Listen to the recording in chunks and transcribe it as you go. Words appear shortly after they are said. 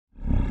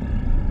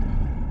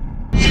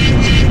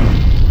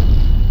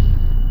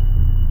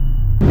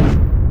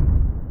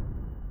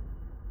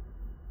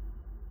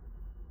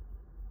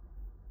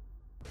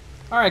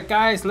Alright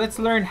guys, let's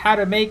learn how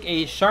to make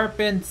a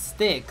sharpened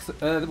stick,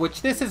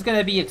 which this is going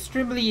to be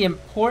extremely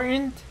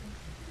important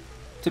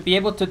to be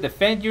able to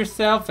defend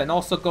yourself and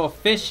also go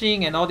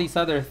fishing and all these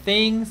other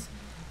things.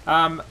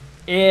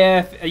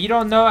 If you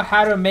don't know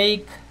how to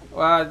make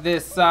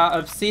this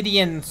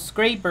obsidian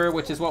scraper,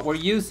 which is what we're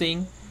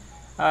using,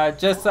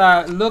 just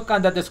look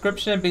on the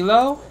description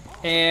below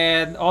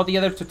and all the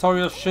other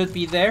tutorials should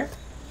be there.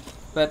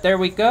 But there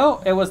we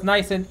go, it was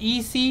nice and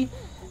easy.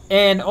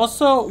 And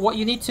also what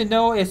you need to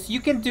know is you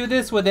can do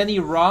this with any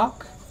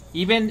rock,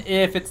 even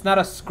if it's not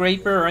a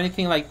scraper or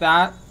anything like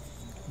that.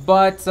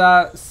 But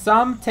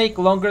some take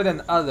longer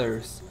than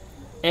others.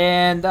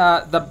 And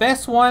the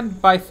best one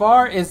by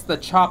far is the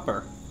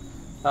chopper,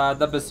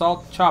 the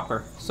basalt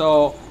chopper.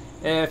 So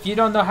if you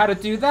don't know how to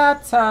do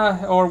that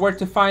or where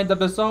to find the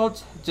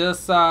basalt,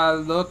 just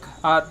look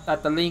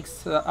at the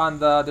links on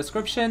the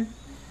description.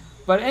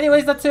 But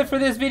anyways, that's it for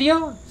this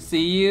video.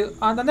 See you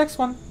on the next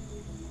one.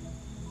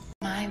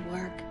 My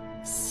work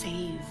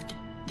saved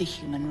the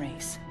human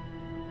race.